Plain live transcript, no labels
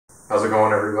How's it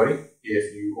going, everybody?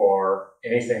 If you are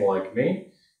anything like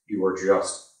me, you are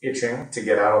just itching to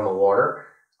get out on the water.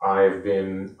 I've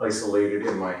been isolated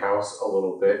in my house a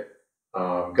little bit.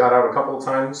 Got out a couple of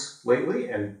times lately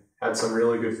and had some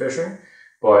really good fishing,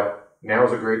 but now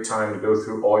is a great time to go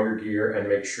through all your gear and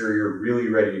make sure you're really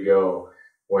ready to go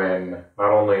when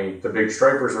not only the big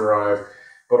stripers arrive,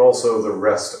 but also the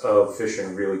rest of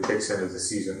fishing really kicks into the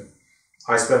season.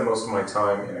 I spend most of my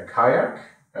time in a kayak.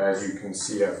 As you can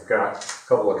see, I've got a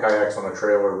couple of kayaks on a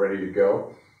trailer ready to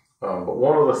go. But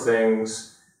one of the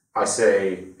things I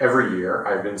say every year,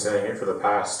 I've been saying it for the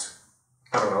past,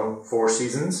 4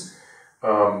 seasons,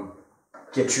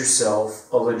 get yourself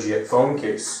a legit phone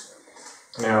case.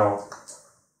 Now,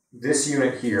 this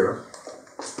unit here,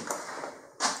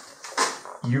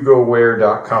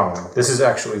 UgoWear.com, this is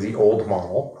actually the old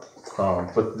model,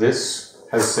 but this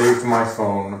has saved my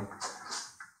phone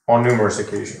on numerous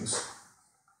occasions.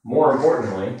 More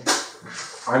importantly,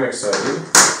 I'm excited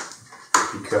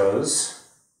because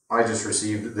I just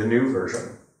received the new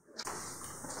version.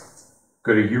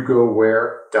 Go to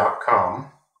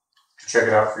UgoWear.com to check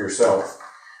it out for yourself,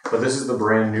 but this is the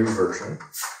brand new version.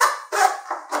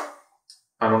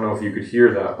 I don't know if you could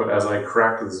hear that, but as I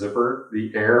cracked the zipper,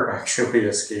 the air actually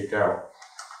escaped out.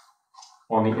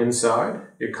 On the inside,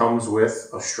 it comes with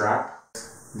a strap,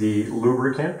 the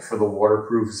lubricant for the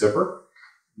waterproof zipper.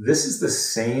 This is the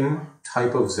same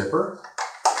type of zipper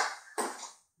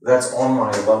that's on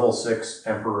my level 6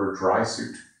 Emperor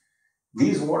drysuit.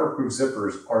 These waterproof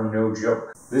zippers are no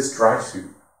joke. This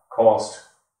drysuit cost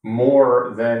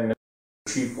more than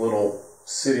cheap little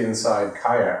sit-inside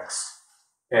kayaks,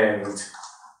 and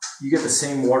you get the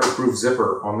same waterproof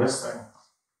zipper on this thing.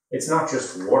 It's not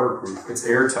just waterproof, it's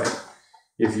airtight.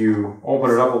 If you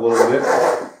open it up a little bit,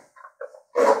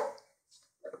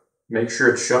 make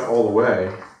sure it's shut all the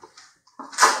way.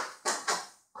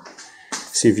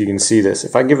 See if you can see this.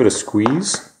 If I give it a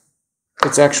squeeze,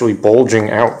 it's actually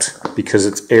bulging out because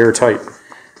it's airtight.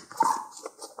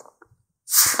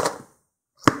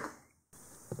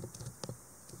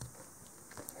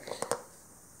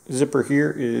 Zipper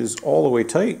here is all the way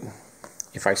tight.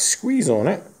 If I squeeze on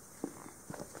it,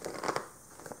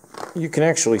 you can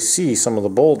actually see some of the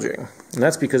bulging, and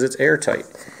that's because it's airtight.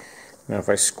 Now if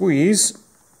I squeeze,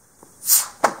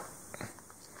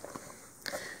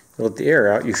 let the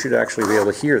air out, you should actually be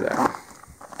able to hear that.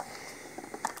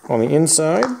 On the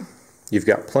inside, you've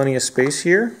got plenty of space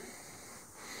here.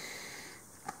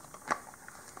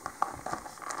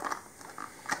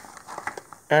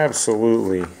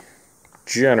 Absolutely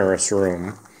generous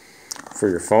room for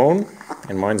your phone,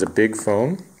 and mine's a big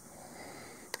phone.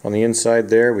 On the inside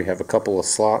there, we have a couple of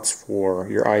slots for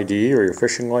your ID or your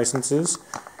fishing licenses.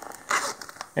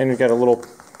 And we've got a little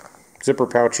zipper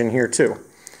pouch in here too.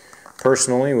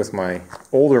 Personally, with my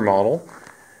older model,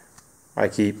 I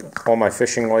keep all my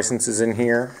fishing licenses in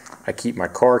here. I keep my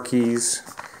car keys,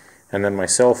 and then my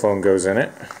cell phone goes in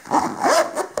it.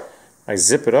 I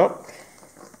zip it up,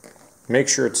 make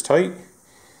sure it's tight,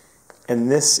 and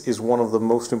this is one of the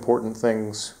most important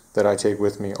things that I take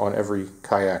with me on every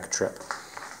kayak trip.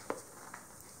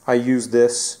 I use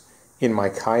this in my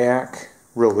kayak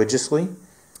religiously.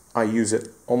 I use it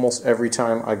almost every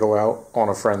time I go out on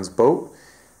a friend's boat.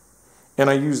 And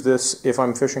I use this if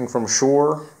I'm fishing from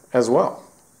shore as well.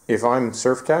 If I'm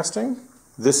surf casting,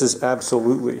 this is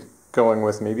absolutely going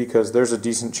with me because there's a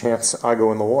decent chance I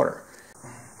go in the water.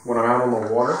 When I'm out on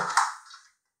the water,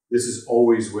 this is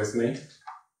always with me.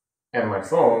 And my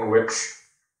phone, which,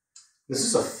 this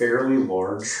is a fairly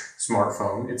large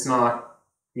smartphone. It's not,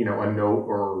 a Note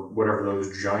or whatever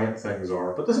those giant things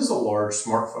are, but this is a large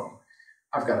smartphone.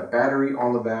 I've got a battery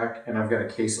on the back and I've got a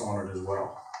case on it as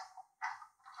well.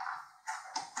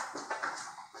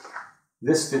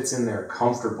 This fits in there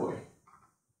comfortably,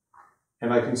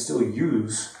 and I can still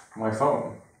use my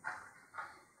phone.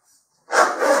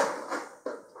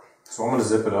 So I'm going to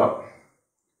zip it up.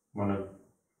 I'm going to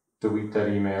delete that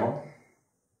email.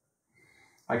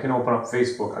 I can open up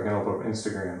Facebook, I can open up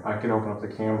Instagram, I can open up the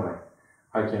camera,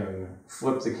 I can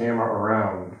flip the camera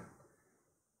around.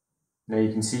 Now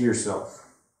you can see yourself.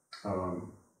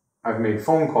 I've made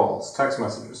phone calls, text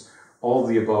messages, all of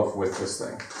the above with this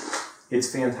thing.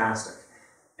 It's fantastic.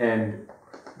 And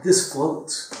this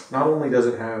floats. Not only does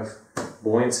it have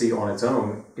buoyancy on its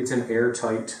own, it's an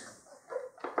airtight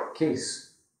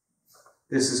case.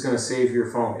 This is going to save your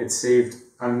phone. It's saved,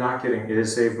 I'm not kidding, it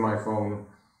has saved my phone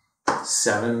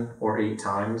 7 or 8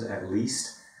 times at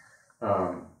least.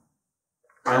 I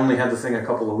only had the thing a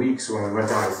couple of weeks when we went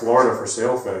down to Florida for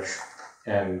sailfish,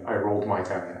 and I rolled my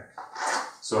kayak.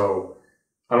 So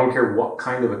I don't care what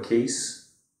kind of a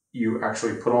case you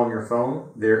actually put on your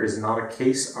phone, there is not a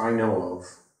case I know of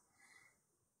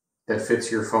that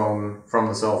fits your phone from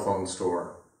the cell phone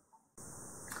store.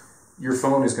 Your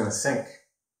phone is going to sink,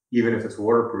 even if it's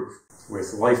waterproof.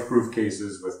 With life-proof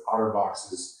cases, with otter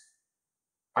boxes.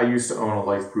 I used to own a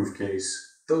life-proof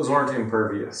case. Those aren't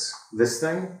impervious. This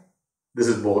thing, this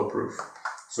is bulletproof.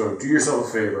 So do yourself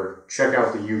a favor, check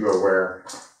out the UgoWear.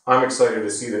 I'm excited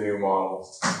to see the new model,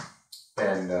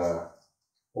 and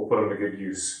we'll put them to good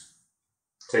use.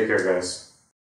 Take care, guys.